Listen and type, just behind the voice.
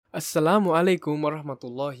Assalamu alaikum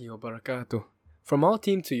warahmatullahi wabarakatuh. From our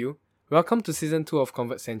team to you, welcome to Season 2 of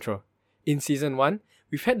Convert Central. In Season 1,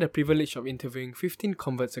 we've had the privilege of interviewing 15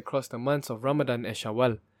 converts across the months of Ramadan and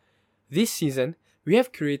Shawwal. This season, we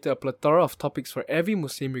have curated a plethora of topics for every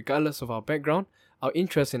Muslim regardless of our background, our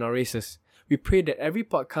interests and our races. We pray that every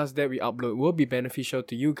podcast that we upload will be beneficial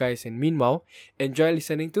to you guys, and meanwhile, enjoy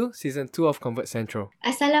listening to Season 2 of Convert Central.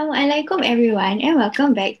 Assalamualaikum everyone and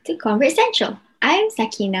welcome back to Convert Central. I'm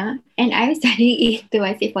Sakinah and I'm studying in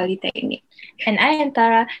Tuasif Polytechnic. And I am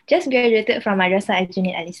Tara, just graduated from Madrasah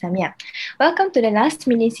Al-Junaid Al-Islamiyah. Welcome to the last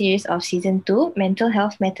mini-series of Season 2, Mental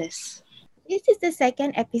Health Matters. This is the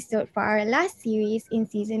second episode for our last series in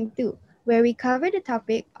Season 2, where we cover the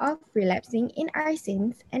topic of relapsing in our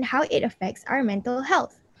sins and how it affects our mental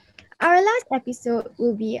health. Our last episode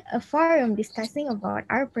will be a forum discussing about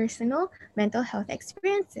our personal mental health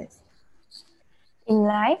experiences. In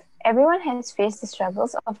life, everyone has faced the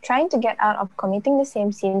struggles of trying to get out of committing the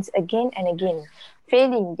same sins again and again,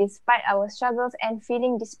 failing despite our struggles and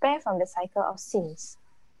feeling despair from the cycle of sins.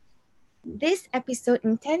 This episode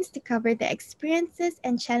intends to cover the experiences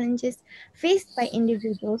and challenges faced by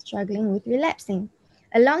individuals struggling with relapsing.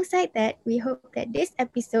 Alongside that, we hope that this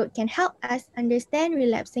episode can help us understand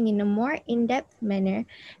relapsing in a more in-depth manner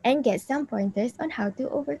and get some pointers on how to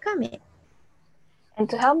overcome it. And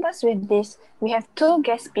to help us with this, we have two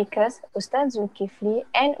guest speakers, Ustaz Zulkifli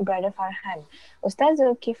and Brother Farhan. Ustaz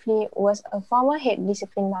Zulkifli was a former head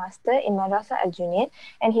discipline master in Madrasah Al-Junaid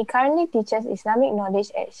and he currently teaches Islamic knowledge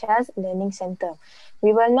at Shah's Learning Center.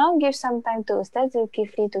 We will now give some time to Ustaz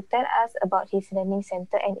Zulkifli to tell us about his learning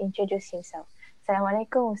center and introduce himself.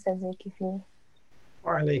 Assalamualaikum, Ustaz Zulkifli.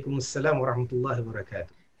 Waalaikumsalam warahmatullahi wabarakatuh.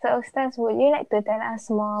 So Ustaz, would you like to tell us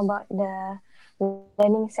more about the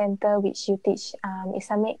learning center which you teach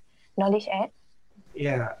Islamic knowledge at?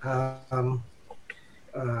 Yeah, a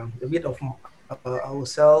bit of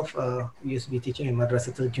ourselves. We used to be teaching in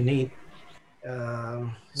Madrasah Al-Junaid.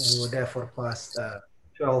 We were there for the past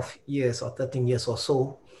 12 years or 13 years or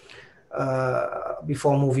so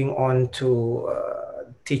before moving on to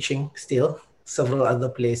teaching still several other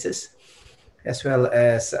places, as well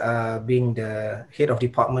as being the head of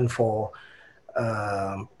department for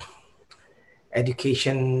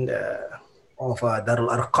education of Darul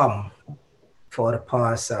Arqam for the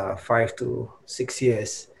past 5 to 6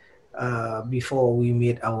 years before we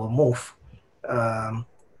made our move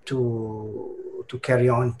to carry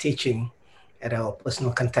on teaching at our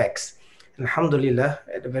personal context. And alhamdulillah,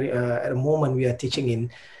 at the moment we are teaching in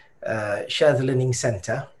Shah's Learning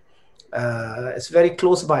Center. It's very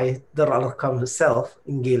close by Darul Arqam itself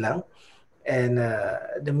in Geylang, and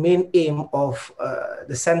the main aim of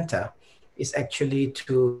the center is actually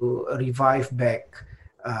to revive back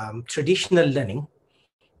traditional learning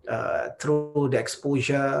through the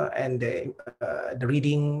exposure and the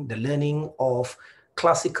reading, the learning of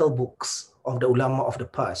classical books of the ulama of the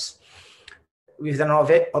past, with an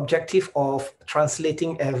objective of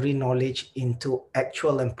translating every knowledge into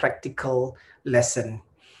actual and practical lesson,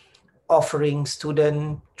 offering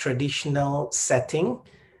student traditional setting,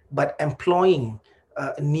 but employing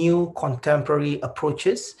new contemporary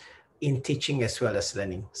approaches in teaching as well as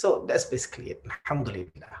learning. So that's basically it.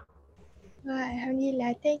 Alhamdulillah.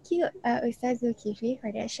 Alhamdulillah. Thank you, Ustaz Zulkifli,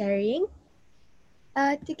 for that sharing.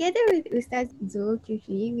 Together with Ustaz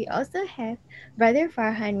Zulkifli, we also have Brother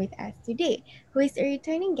Farhan with us today, who is a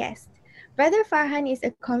returning guest. Brother Farhan is a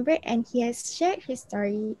convert and he has shared his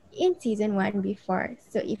story in Season 1 before.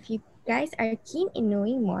 So if you guys are keen in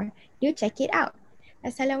knowing more, do check it out.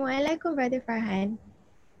 Assalamualaikum, Brother Farhan.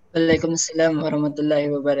 Waalaikumsalam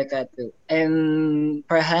warahmatullahi wabarakatuh. I'm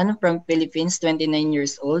Farhan from Philippines, 29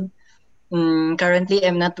 years old. Currently,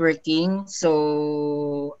 I'm not working,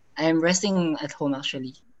 so I'm resting at home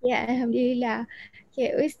actually. Yeah, Alhamdulillah.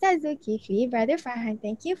 Okay, Ustaz Zulkifli, Brother Farhan,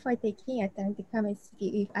 thank you for taking your time to come and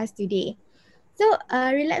speak with us today. So,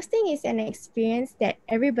 relapsing is an experience that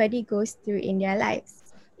everybody goes through in their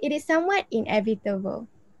lives. It is somewhat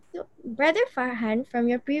inevitable. So, Brother Farhan,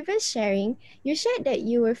 from your previous sharing, you shared that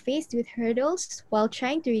you were faced with hurdles while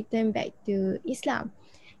trying to return back to Islam.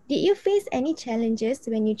 Did you face any challenges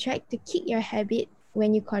when you tried to kick your habit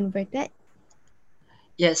when you converted?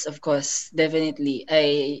 Yes, of course, definitely.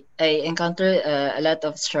 I encountered a lot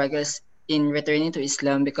of struggles in returning to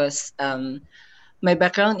Islam because my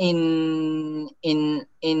background in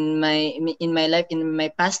my life in my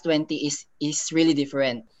past 20 is really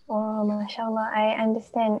different. Oh, mashallah, I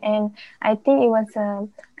understand, and I think it was.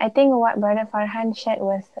 I think what Brother Farhan shared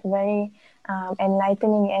was very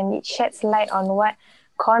enlightening, and it sheds light on what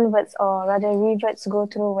converts or rather reverts go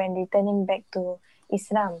through when returning back to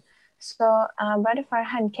Islam. So, Brother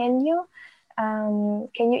Farhan, can you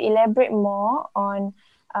elaborate more on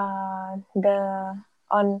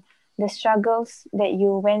the struggles that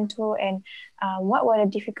you went through, and what were the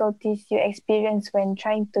difficulties you experienced when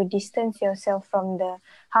trying to distance yourself from the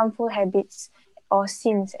harmful habits or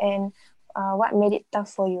sins, and what made it tough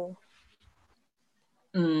for you?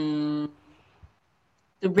 To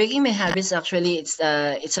breaking my habits, actually, it's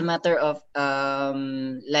a matter of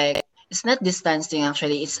like, it's not distancing,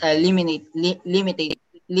 actually, it's limiting,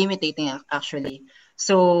 actually.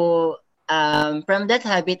 So from that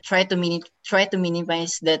habit, try to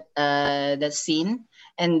minimize that sin,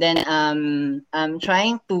 and then I'm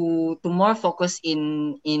trying to more focus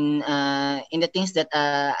in the things that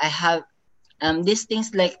I have. These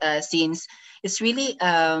things like scenes, it's really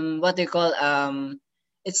what they call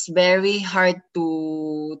it's very hard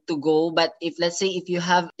to go. But if, let's say, if you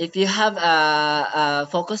have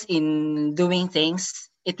focus in doing things,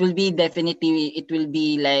 it will be definitely, it will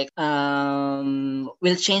be like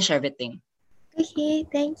will change everything. Okay,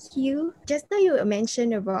 thank you. Just now you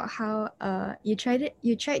mentioned about how you tried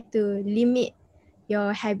to limit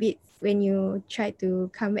your habits when you tried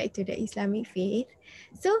to come back to the Islamic faith.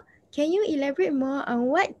 So can you elaborate more on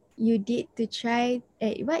what you did to try?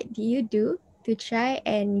 What did you do to try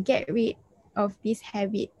and get rid of this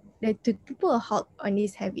habit? To put a halt on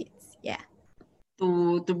these habits. Yeah.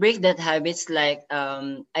 To break that habits, like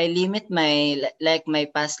I limit my, like my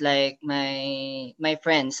past, like my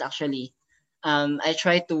friends, actually. I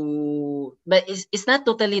try to, but it's not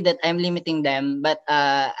totally that I'm limiting them, but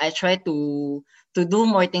I try to do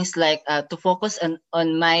more things, like to focus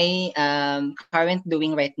on my current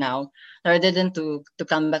doing right now, rather than to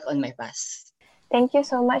come back on my past. Thank you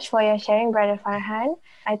so much for your sharing, Brother Farhan.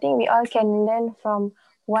 I think we all can learn from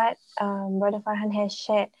what Brother Farhan has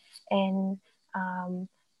shared, and um,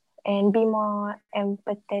 be more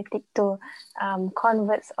empathetic to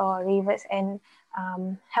converts or reverts, and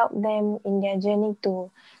help them in their journey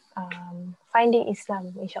to finding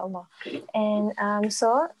Islam, inshallah. And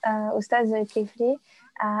Ustaz Zulkifli,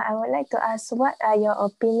 I would like to ask, what are your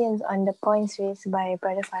opinions on the points raised by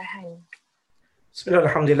Brother Farhan? Bismillah,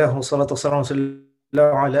 alhamdulillah, wa salatu wassalamu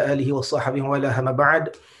ala alihi wa sahbihi wa ala ma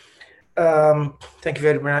ba'd. Thank you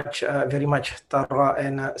very much, Tara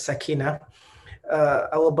and Sakinah.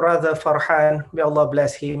 Our brother Farhan, may Allah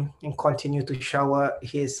bless him and continue to shower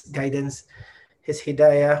his guidance, his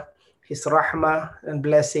hidayah, his rahmah and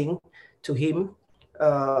blessing to him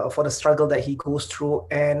for the struggle that he goes through.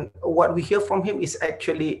 And what we hear from him is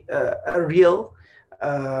actually a real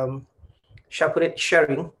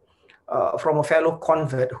sharing from a fellow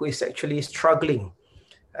convert who is actually struggling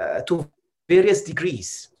to various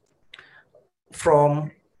degrees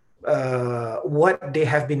from what they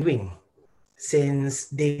have been doing since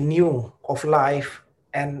they knew of life,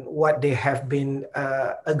 and what they have been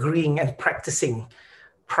agreeing and practicing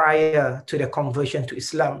prior to their conversion to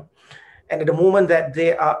Islam. And at the moment that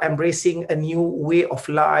they are embracing a new way of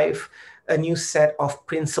life, a new set of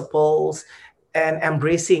principles, and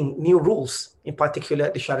embracing new rules, in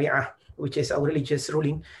particular the Sharia, which is our religious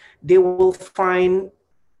ruling, they will find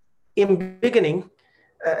in beginning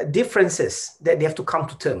differences that they have to come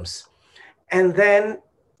to terms. And then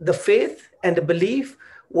the faith and the belief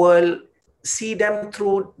will see them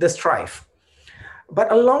through the strife.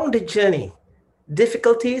 But along the journey,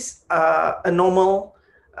 difficulties are a normal,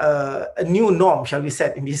 a new norm, shall we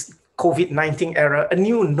say, in this COVID-19 era, a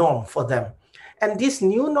new norm for them. And this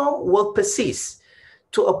new norm will persist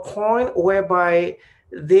to a point whereby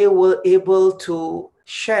they were able to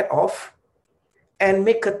shed off and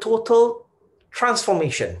make a total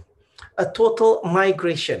transformation, a total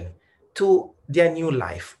migration to their new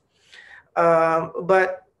life.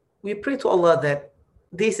 But we pray to Allah that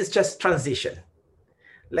this is just transition.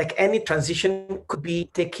 Like any transition could be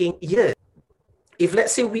taking years. If,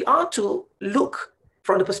 let's say, we are to look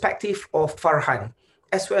from the perspective of Farhan,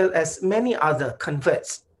 as well as many other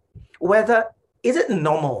converts, whether is it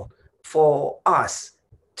normal for us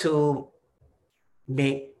to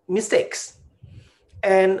make mistakes?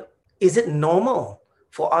 And is it normal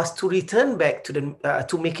for us to return back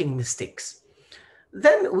to making mistakes?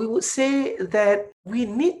 Then we would say that we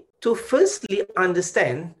need to firstly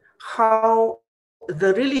understand how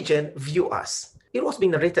the religion view us. It was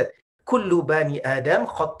being narrated, كل بني آدم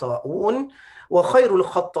خطاؤون وخير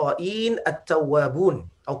الخطائين التوابون,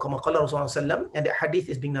 أو كما قال Rasulullah SAW, and the hadith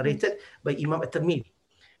is being narrated by Imam At-Tirmidhi,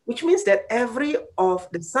 which means that every of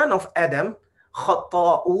the son of Adam,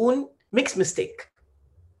 خطاؤون, makes mistakes.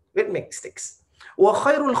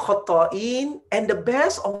 وخير الخطائين, and the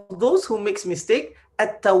best of those who makes mistake,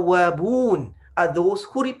 التوابون, are those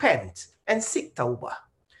who repent and seek tawbah.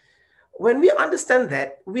 when we understand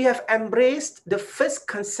that, we have embraced the first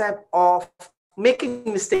concept of making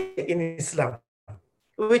mistake in Islam,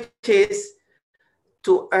 which is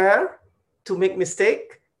to err, to make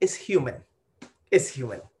mistake is human. Is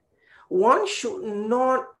human. One should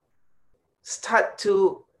not start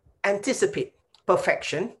to anticipate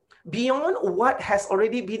perfection beyond what has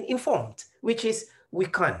already been informed, which is we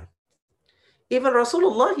can't. Even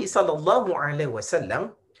Rasulullah sallallahu alaihi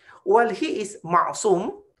wasallam, while he is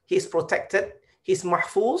ma'asum, he is protected, he is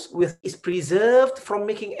mahfuz, with is preserved from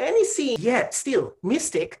making any sin, yet still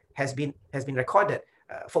mistake has been recorded.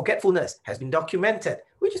 Forgetfulness has been documented,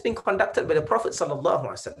 which has been conducted by the Prophet sallallahu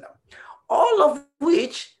alaihi wasallam. All of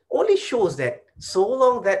which only shows that so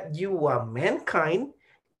long that you are mankind,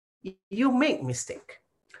 you make mistake.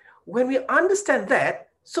 When we understand that,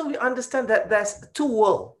 so we understand that there's two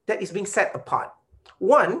worlds that is being set apart.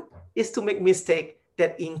 One is to make mistake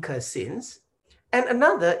that incur sins, and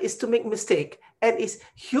another is to make mistake and is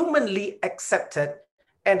humanly accepted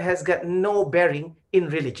and has got no bearing in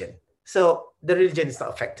religion. So the religion is not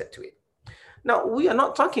affected to it. Now, we are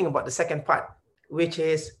not talking about the second part, which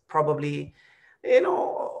is probably,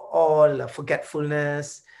 all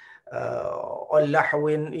forgetfulness, all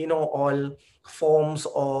lahwin, all forms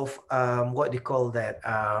of what they call that,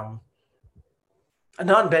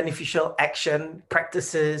 non-beneficial action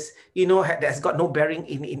practices, that's got no bearing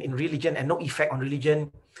in religion and no effect on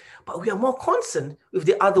religion. But we are more concerned with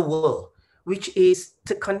the other world, which is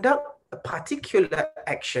to conduct a particular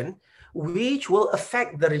action which will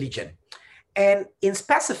affect the religion, and in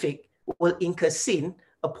specific will incur sin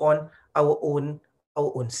upon our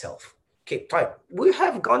own self. Okay, right. We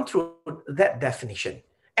have gone through that definition,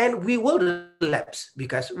 and we will relapse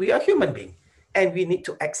because we are human beings, and we need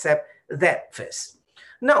to accept that first.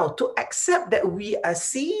 Now, to accept that we are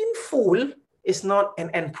sinful is not an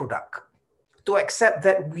end product. To accept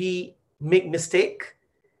that we make mistake,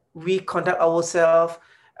 we conduct ourselves,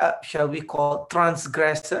 shall we call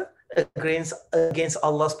transgressor against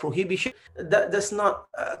Allah's prohibition, that does not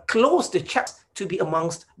close the chapter to be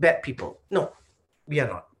amongst bad people. No, we are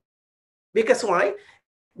not. Because why?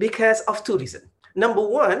 Because of two reasons. Number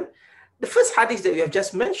one, the first hadith that we have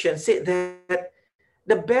just mentioned said that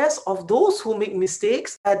the best of those who make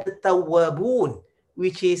mistakes are the tawwabun,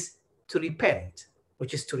 which is to repent.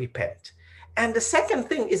 And the second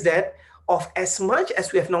thing is that of as much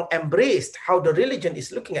as we have now embraced how the religion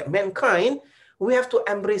is looking at mankind, we have to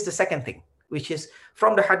embrace the second thing, which is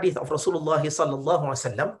from the hadith of Rasulullah sallallahu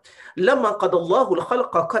alaihi wasallam. لما قضى الله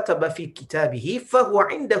الخلق كتب في كتابه فهو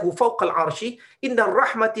عنده فوق العرش إن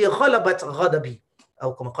الرحمة غلبت غضبي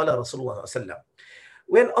أو كما قال رسول الله صلى الله عليه وسلم.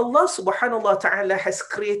 When Allah subhanahu wa ta'ala has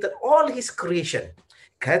created all his creation,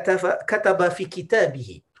 كتب في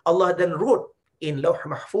كتابه, Allah then wrote in Lawh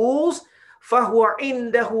Mahfuz, فهو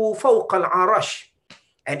عنده فوق العرش,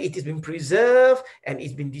 and it has been preserved and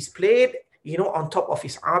it's been displayed, on top of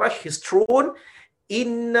his arash, his throne.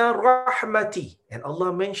 Inna rahmati, and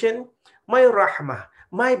Allah mentioned, my rahmah,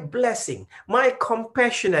 my blessing, my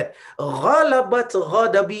compassionate, ghalabat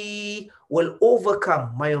ghadabi, will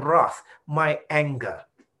overcome my wrath, my anger.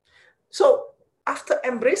 So after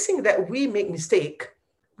embracing that we make mistake,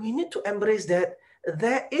 we need to embrace that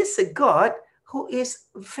there is a God who is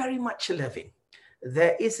very much loving.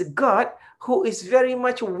 There is a God who is very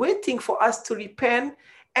much waiting for us to repent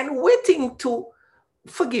and waiting to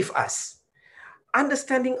forgive us.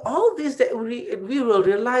 Understanding all this, that we will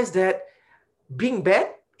realize that being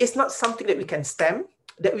bad is not something that we can stamp,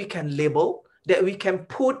 that we can label, that we can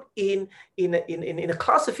put in a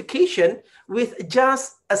classification with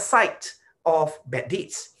just a sight of bad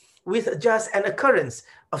deeds, with just an occurrence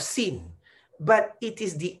of sin. But it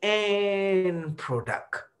is the end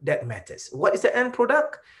product that matters. What is the end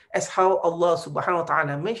product? As how Allah subhanahu wa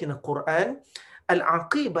ta'ala mentioned in the Quran,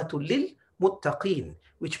 al-aqibatu lil muttaqin,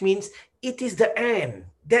 which means it is the end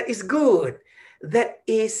that is good, that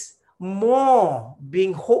is more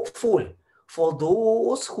being hopeful for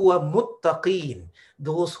those who are muttaqin,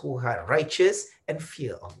 those who are righteous and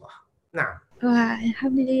fear Allah. Now, Wow,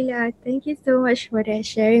 Alhamdulillah. Thank you so much for that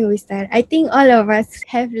sharing, Ustaz. I think all of us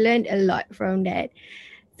have learned a lot from that.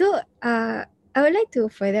 So, I would like to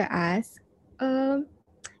further ask,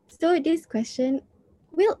 so this question,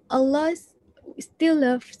 will Allah still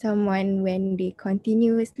love someone when they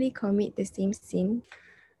continuously commit the same sin?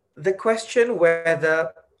 the question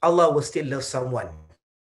whether Allah will still love someone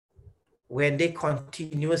when they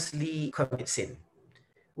continuously commit sin.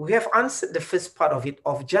 We have answered the first part of it,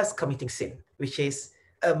 of just committing sin, which is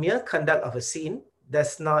a mere conduct of a sin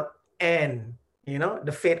does not end,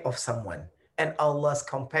 the fate of someone. And Allah's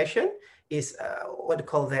compassion is what do you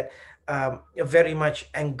call that? very much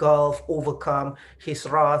engulf, overcome his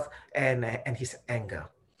wrath and his anger.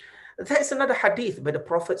 That's another hadith by the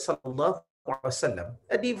Prophet sallallahu alaihi wasallam,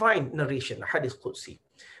 a divine narration, a hadith Qudsi,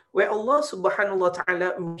 where Allah subhanahu wa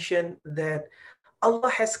ta'ala mentioned that Allah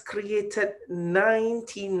has created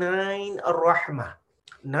 99 rahmah.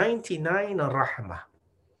 99 rahmah.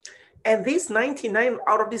 And these 99,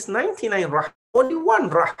 out of this 99 rahmah, only one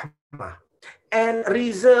rahmah. And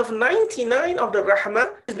reserve 99 of the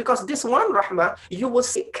rahmah is because this one rahmah, you will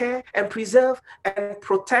take care and preserve and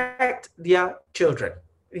protect their children.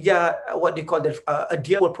 Yeah, what they call a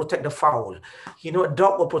deer will protect the fowl. You know, a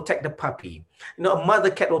dog will protect the puppy. You know, a mother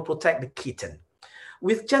cat will protect the kitten.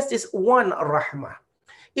 With just this one rahmah.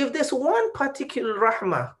 If this one particular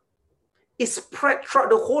rahmah is spread throughout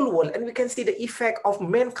the whole world, and we can see the effect of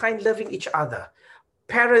mankind loving each other,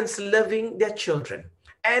 parents loving their children,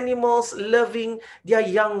 animals loving their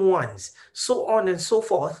young ones, so on and so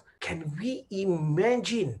forth, can we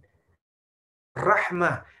imagine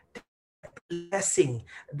rahmah, blessing,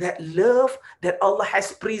 that love that Allah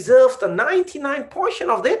has preserved the 99 portion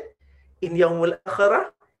of it in Yawmul Akhirah,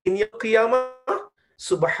 in Yawm Qiyamah?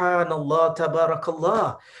 Subhanallah,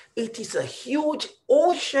 tabarakallah. It is a huge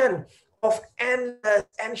ocean of endless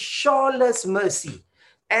and shoreless mercy,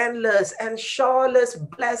 endless and shoreless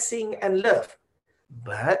blessing and love.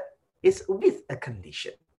 But it's with a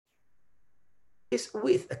condition. It's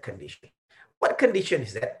with a condition. What condition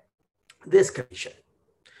is that? This condition.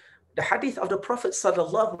 The hadith of the Prophet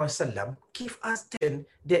sallallahu alaihi wasallam give us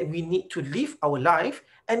that we need to live our life,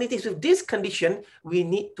 and it is with this condition we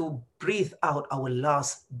need to breathe out our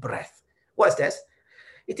last breath. What's that?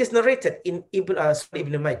 It is narrated in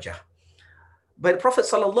Ibn Majah by the Prophet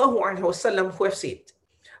sallallahu alaihi wasallam, who have said,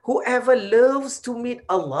 "Whoever loves to meet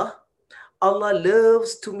Allah, Allah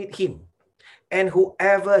loves to meet him, and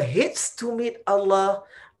whoever hates to meet Allah,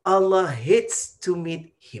 Allah hates to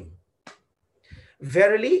meet him."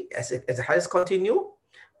 Verily, as the hadith continue,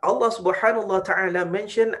 Allah subhanahu wa ta'ala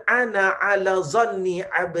mentioned, "Ana ala zanni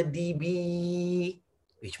abdi bi,"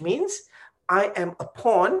 which means I am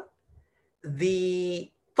upon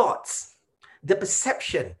the thoughts, the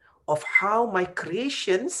perception of how my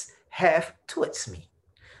creations have towards me.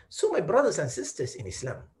 So my brothers and sisters in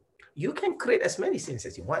Islam, you can create as many sins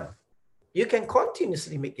as you want. You can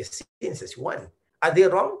continuously make your sins as you want. Are they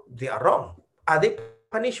wrong? They are wrong. Are they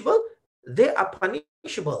punishable? They are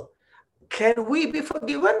punishable. Can we be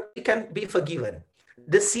forgiven? We can be forgiven.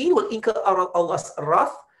 The sin will incur Allah's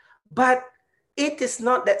wrath, but it is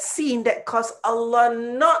not that sin that caused Allah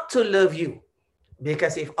not to love you.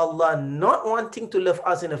 Because if Allah not wanting to love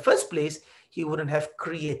us in the first place, He wouldn't have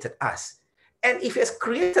created us. And if He has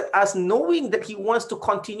created us knowing that He wants to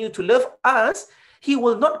continue to love us, He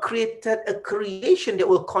will not create a creation that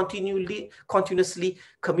will continuously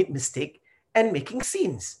commit mistake and making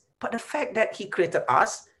sins. But the fact that He created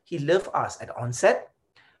us, He loved us at onset.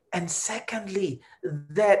 And secondly,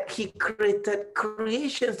 that He created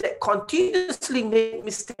creations that continuously make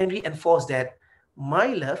mistakes and reinforce that my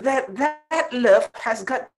love, that love has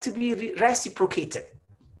got to be reciprocated.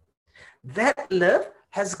 That love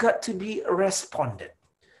has got to be responded.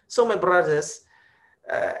 So my brothers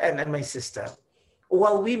and my sister,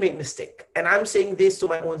 while we make mistake, and I'm saying this to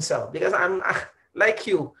my own self, because I'm like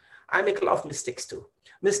you, I make a lot of mistakes too.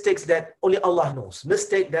 Mistakes that only Allah knows.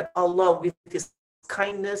 Mistake that Allah, with His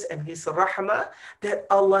kindness and His rahmah, that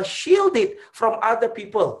Allah shielded from other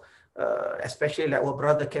people, especially like our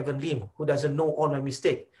brother Kevin Lim, who doesn't know all my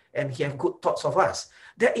mistake, and he have good thoughts of us.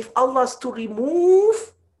 That if Allah's to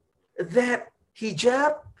remove that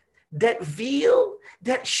hijab, that veil,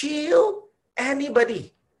 that shield,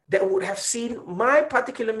 anybody that would have seen my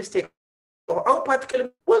particular mistake or our particular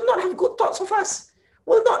will not have good thoughts of us,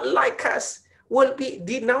 will not like us, will be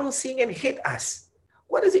denouncing and hate us.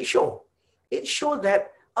 What does it show? It shows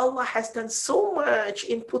that Allah has done so much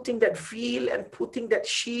in putting that veil and putting that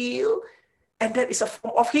shield, and that is a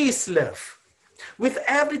form of His love. With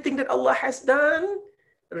everything that Allah has done,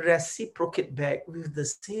 reciprocate back with the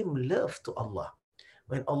same love to Allah.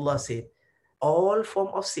 When Allah said, all form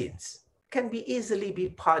of sins can be easily be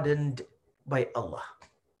pardoned by Allah,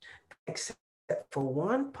 except for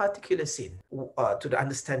one particular sin, to the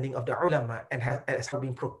understanding of the ulama, and has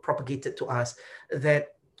been propagated to us,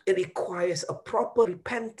 that it requires a proper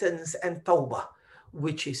repentance and tawbah,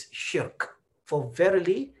 which is shirk. For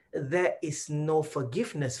verily, there is no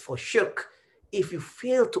forgiveness for shirk if you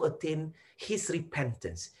fail to attain His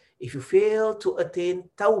repentance, if you fail to attain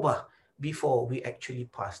tawbah before we actually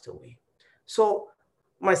passed away. So,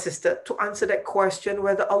 my sister, to answer that question,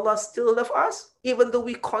 whether Allah still loves us, even though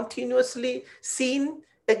we continuously sin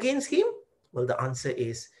against Him, well, the answer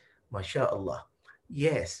is MashaAllah.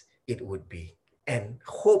 Yes, it would be. And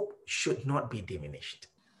hope should not be diminished.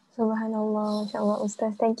 Subhanallah, mashallah,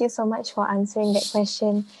 Ustaz. Thank you so much for answering that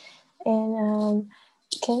question. And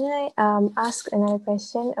can I ask another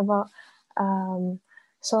question about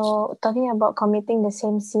so talking about committing the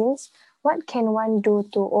same sins, what can one do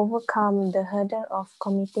to overcome the hurdle of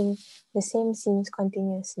committing the same sins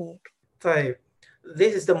continuously? So,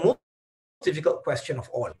 this is the most difficult question of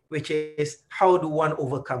all, which is how do one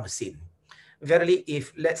overcome sin? Verily,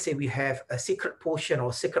 if let's say we have a secret potion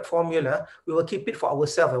or secret formula, we will keep it for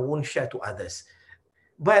ourselves and won't share to others.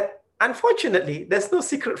 But unfortunately, there's no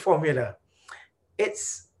secret formula.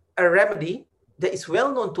 It's a remedy that is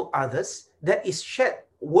well known to others, that is shared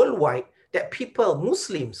worldwide, that people,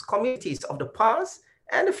 Muslims, communities of the past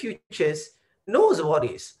and the futures knows what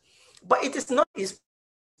it is. But it is not this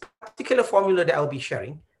particular formula that I'll be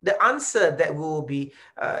sharing. The answer that we'll be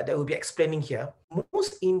explaining here,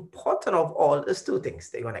 most important of all, is two things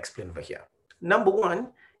that you want to explain over here. Number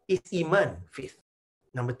one is iman, faith.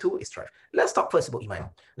 Number two is strife. Let's talk first about iman.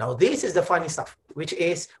 Now, this is the funny stuff, which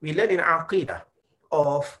is we learn in Aqidah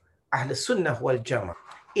of Ahl Sunnah wal Jama'ah.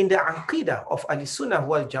 In the Aqidah of Ahl Sunnah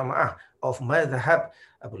wal Jama'ah of Madhab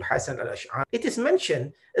Abu Hasan al-Ash'ari, it is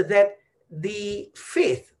mentioned that the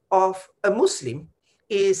faith of a Muslim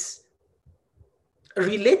is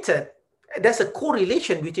related, there's a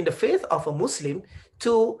correlation between the faith of a Muslim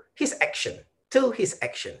to his action,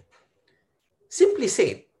 Simply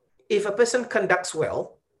said, if a person conducts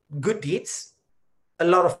well, good deeds, a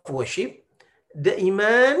lot of worship, the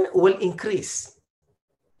iman will increase.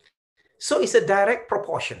 So it's a direct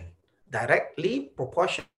proportion, directly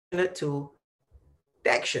proportionate to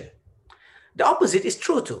the action. The opposite is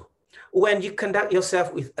true too. When you conduct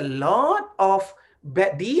yourself with a lot of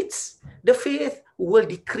bad deeds, the faith will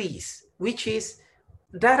decrease, which is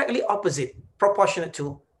directly opposite, proportionate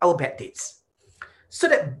to our bad deeds. So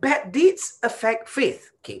that bad deeds affect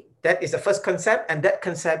faith. Okay, that is the first concept, and that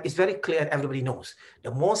concept is very clear and everybody knows.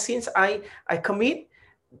 The more sins I commit,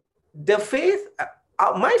 the faith,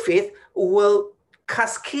 my faith will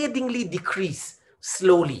cascadingly decrease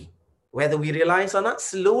slowly. Whether we realize or not,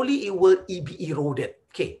 slowly it will be eroded.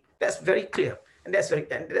 Okay, that's very clear, and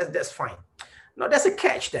that's fine. Now, there's a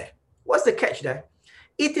catch there. What's the catch there?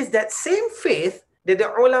 It is that same faith that the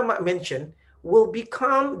ulama mentioned will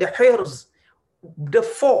become the hirz, the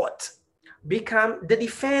fort, become the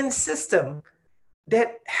defense system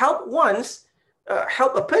that help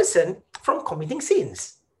a person from committing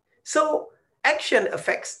sins. So action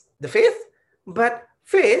affects the faith, but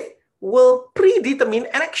faith will predetermine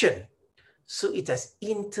an action. So it has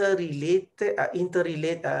related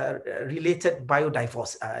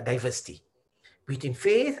biodiversity between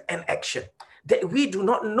faith and action that we do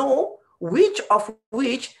not know which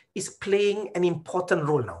is playing an important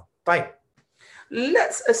role now. Right?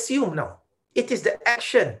 Let's assume now it is the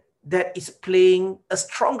action that is playing a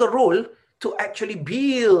stronger role to actually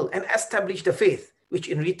build and establish the faith, which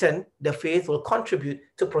in return, the faith will contribute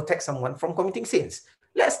to protect someone from committing sins.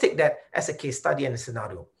 Let's take that as a case study and a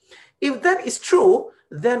scenario. If that is true,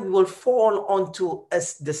 then we will fall onto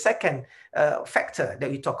the second factor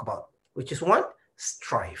that we talk about, which is what?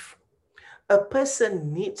 Strive. A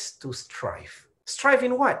person needs to strive. Strive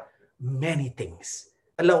in what? Many things.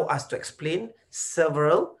 Allow us to explain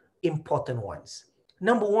several important ones.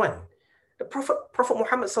 Number one, the Prophet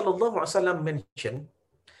Muhammad sallallahu alaihi wasallam mentioned,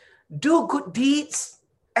 do good deeds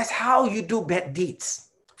as how you do bad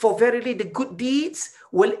deeds. For verily the good deeds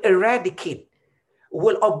will eradicate,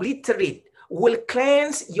 will obliterate, will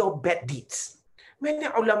cleanse your bad deeds. Many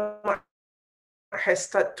ulama has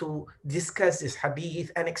started to discuss this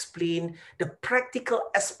hadith and explain the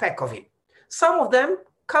practical aspect of it. Some of them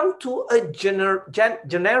come to a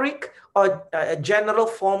generic or a general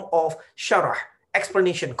form of sharah,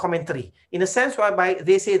 explanation, commentary, in a sense whereby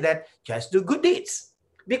they say that just do good deeds,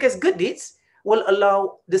 because good deeds will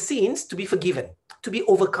allow the sins to be forgiven, to be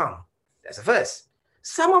overcome. That's the first.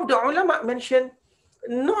 Some of the ulama mention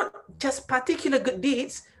not just particular good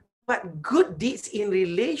deeds, but good deeds in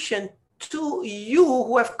relation to you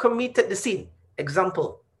who have committed the sin.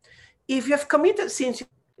 Example, if you have committed sins,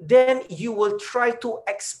 then you will try to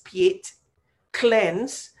expiate,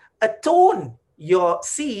 cleanse, atone your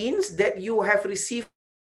sins that you have received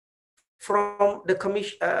from the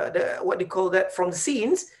commission, from the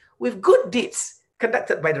sins with good deeds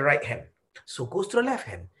conducted by the right hand. So goes to the left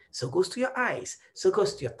hand, so goes to your eyes, so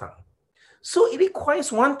goes to your tongue. So it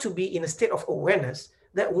requires one to be in a state of awareness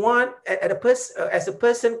that one, as a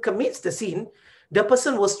person commits the sin, the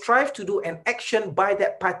person will strive to do an action by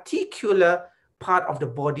that particular part of the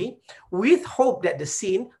body with hope that the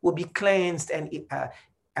sin will be cleansed and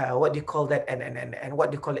what do you call that, and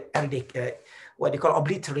what do you call it, what do you call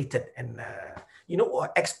obliterated and or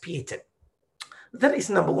expiated. That is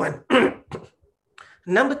number one.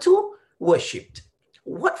 Number two, worshipped.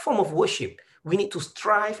 What form of worship? We need to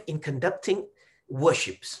strive in conducting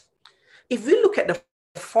worships. If we look at the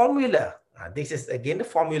formula, this is again the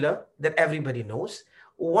formula that everybody knows.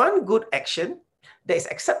 One good action that is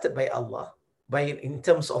accepted by Allah, in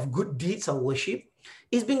terms of good deeds of worship,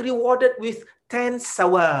 is being rewarded with 10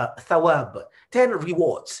 thawab, 10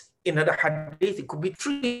 rewards. In another hadith, it could be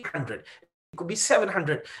 300, it could be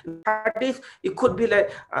 700. Hadith, it could be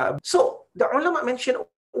like, so the ulama mentioned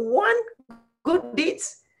one good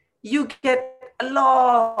deeds, you get a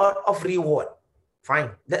lot of reward.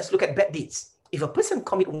 Fine, let's look at bad deeds. If a person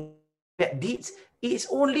commit bad deeds, it is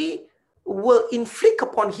only will inflict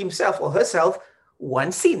upon himself or herself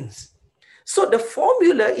one sins. So the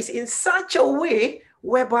formula is in such a way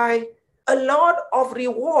whereby a lot of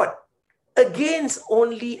reward against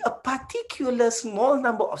only a particular small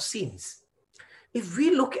number of sins. If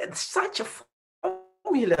we look at such a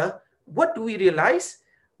formula, what do we realize?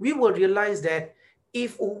 We will realize that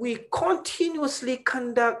if we continuously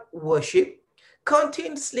conduct worship,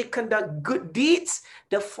 continuously conduct good deeds,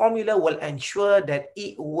 the formula will ensure that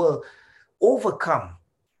it will overcome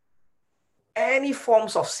any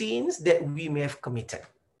forms of sins that we may have committed.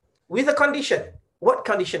 With a condition. What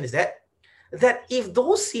condition is that? That if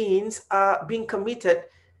those sins are being committed,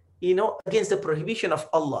 against the prohibition of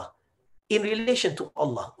Allah, in relation to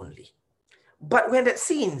Allah only. But when that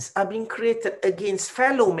sins are being created against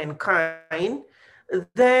fellow mankind,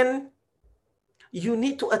 then you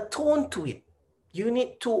need to atone to it. You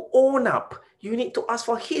need to own up. You need to ask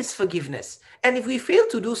for His forgiveness. And if we fail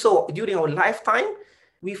to do so during our lifetime,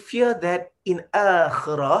 we fear that in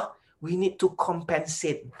akhirah, we need to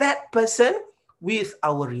compensate that person with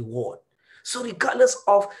our reward. So regardless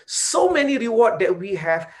of so many reward that we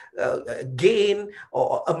have gained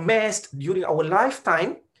or amassed during our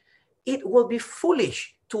lifetime, it will be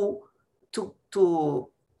foolish to do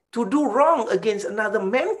wrong against another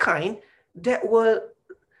mankind that will,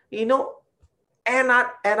 end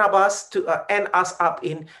us up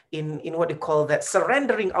in what they call that,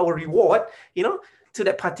 surrendering our reward, to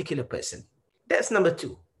that particular person. That's number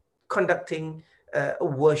two, conducting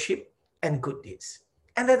worship and good deeds.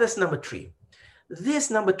 And that is number three. This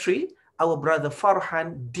number three, our brother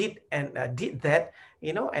Farhan did that,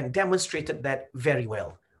 and demonstrated that very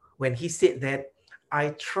well when he said that I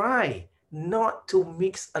try not to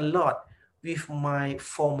mix a lot with my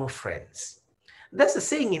former friends. That's a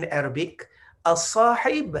saying in Arabic,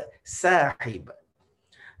 as-sahib sahib.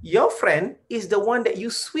 Your friend is the one that you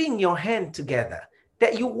swing your hand together,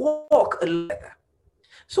 that you walk together.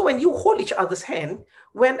 So when you hold each other's hand,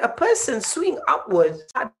 when a person swing upwards,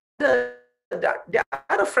 the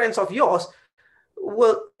other friends of yours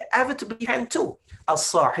will inevitably hand too.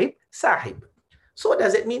 As-sahib sahib. So what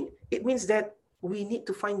does it mean? It means that we need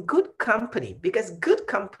to find good company, because good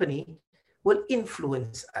company will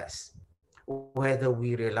influence us, whether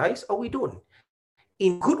we realize or we don't,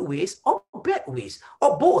 in good ways or bad ways,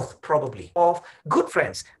 or both probably. Of good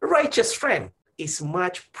friends, righteous friend is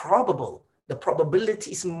much probable. The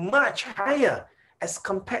probability is much higher as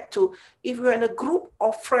compared to if you're in a group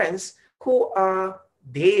of friends who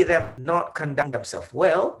they have not conduct themselves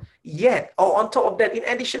well, yet, or on top of that, in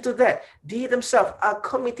addition to that, they themselves are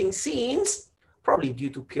committing sins, probably due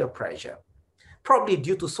to peer pressure, probably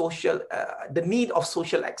due to the need of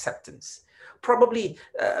social acceptance, probably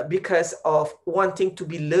because of wanting to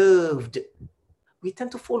be loved. We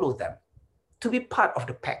tend to follow them, to be part of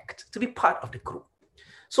the pact, to be part of the group.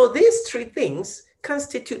 So these three things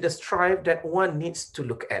constitute the strive that one needs to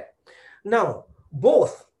look at. Now,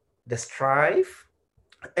 both the strive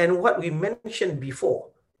and what we mentioned before,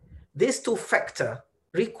 these two factors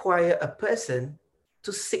require a person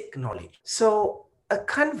to seek knowledge. So a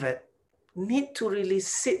convert need to really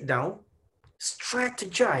sit down,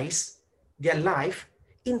 strategize their life,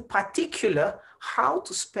 in particular, how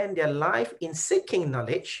to spend their life in seeking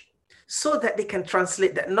knowledge so that they can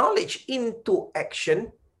translate that knowledge into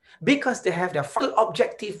action, because they have their final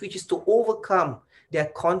objective, which is to overcome their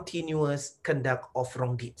continuous conduct of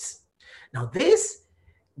wrong deeds. Now this,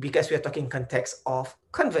 because we are talking context of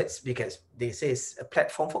converts, because this is a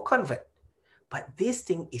platform for convert. But this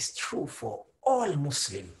thing is true for all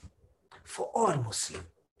Muslim,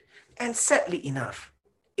 And sadly enough,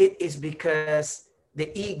 it is because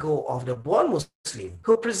the ego of the born Muslim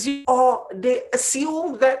who presume, or they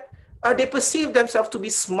assume that they perceive themselves to be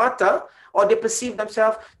smarter, or they perceive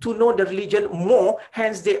themselves to know the religion more,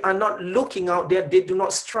 hence they are not looking out there, they do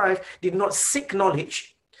not strive, they do not seek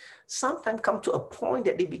knowledge. sometimes come to a point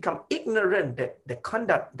that they become ignorant that the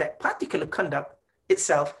conduct, that particular conduct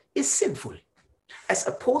itself is sinful, as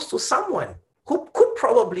opposed to someone who could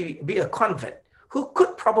probably be a convert, who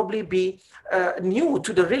could probably be new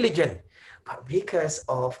to the religion, but because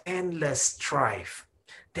of endless strife,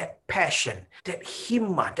 that passion, that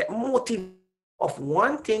himmah, that motive of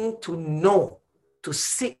wanting to know, to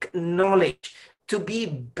seek knowledge, to be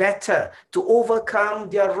better, to overcome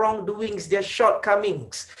their wrongdoings, their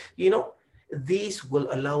shortcomings, these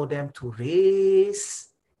will allow them to raise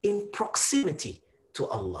in proximity to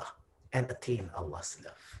Allah and attain Allah's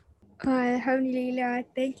love. Alhamdulillah.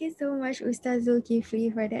 Thank you so much, Ustaz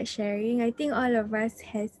Zulkifli, for that sharing. I think all of us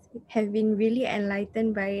have been really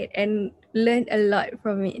enlightened by it and learned a lot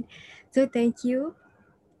from it. So thank you.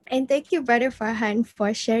 And thank you, Brother Farhan,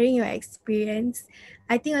 for sharing your experience.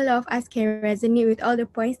 I think a lot of us can resonate with all the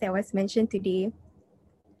points that was mentioned today.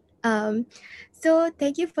 So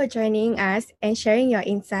thank you for joining us and sharing your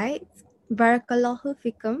insights. Barakallahu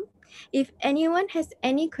fikum. If anyone has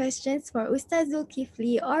any questions for Ustaz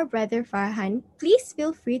Zulkifli or Brother Farhan, please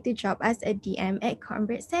feel free to drop us a DM at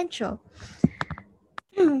Convert Central.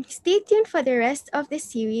 Stay tuned for the rest of the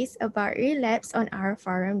series about relapse on our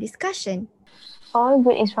forum discussion. All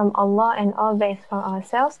good is from Allah and all bad is from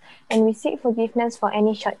ourselves, and we seek forgiveness for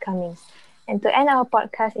any shortcomings. And to end our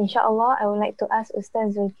podcast, inshallah, I would like to ask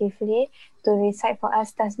Ustaz Zulkifli to recite for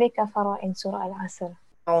us Tasbih Kafarah in Surah Al-Asr.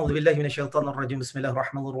 أعوذ بالله من الشيطان الرجيم بسم الله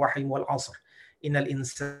الرحمن الرحيم والعصر إن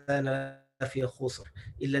الإنسان لفي خسر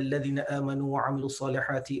إلا الذين آمنوا وعملوا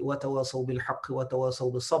الصالحات وتواصوا بالحق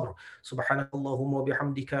وتواصوا بالصبر سبحانك اللهم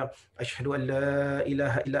وبحمدك أشهد أن لا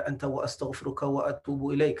إله إلا أنت وأستغفرك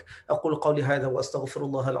وأتوب إليك أقول قولي هذا وأستغفر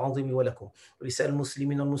الله العظيم ولكم ولسائر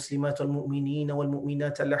المسلمين والمسلمات والمؤمنين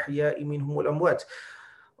والمؤمنات الأحياء منهم والأموات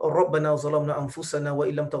ربنا ظلمنا أنفسنا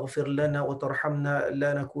وإن لم تغفر لنا وترحمنا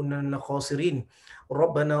لنكونن من الخاسرين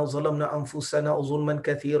ربنا ظلمنا أنفسنا ظلما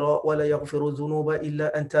كثيرا ولا يغفر الذنوب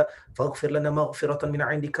إلا أنت فاغفر لنا مغفرة من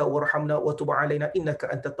عندك وارحمنا وتب علينا إنك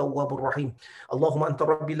أنت التواب الرحيم اللهم أنت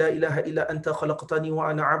ربي لا إله إلا أنت خلقتني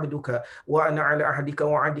وأنا عبدك وأنا على عهدك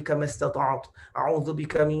وعدك ما استطعت أعوذ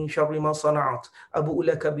بك من شر ما صنعت أبوء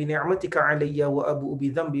لك بنعمتك علي وأبوء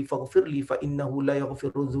بذنبي فاغفر لي فإنه لا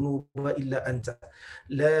يغفر الذنوب إلا أنت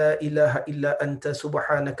لا إله إلا أنت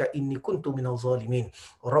سبحانك إني كنت من الظالمين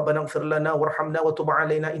ربنا اغفر لنا وارحمنا وتب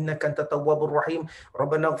علينا إنك أنت التواب الرحيم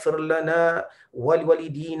ربنا اغفر لنا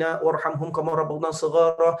ولوالدينا وارحمهم كما ربونا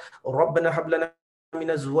صغارا ربنا هب لنا من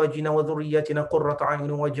أزواجنا وذرياتنا قرة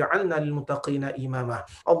أعين واجعلنا للمتقين إماما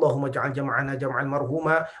اللهم اجعل جمعنا جمعا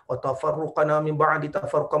مرحوما وتفرقنا من بعد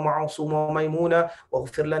تفرقا معصوما وميمونا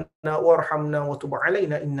واغفر لنا وارحمنا وتب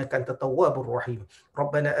علينا إنك أنت التواب الرحيم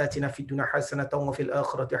ربنا آتنا في الدنيا حسنة وفي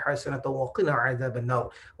الآخرة حسنة وقنا عذاب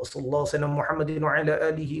النار وصلى الله وسلم محمد وعلى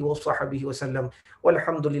آله وصحبه وسلم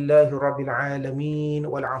والحمد لله رب العالمين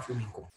والعفو منكم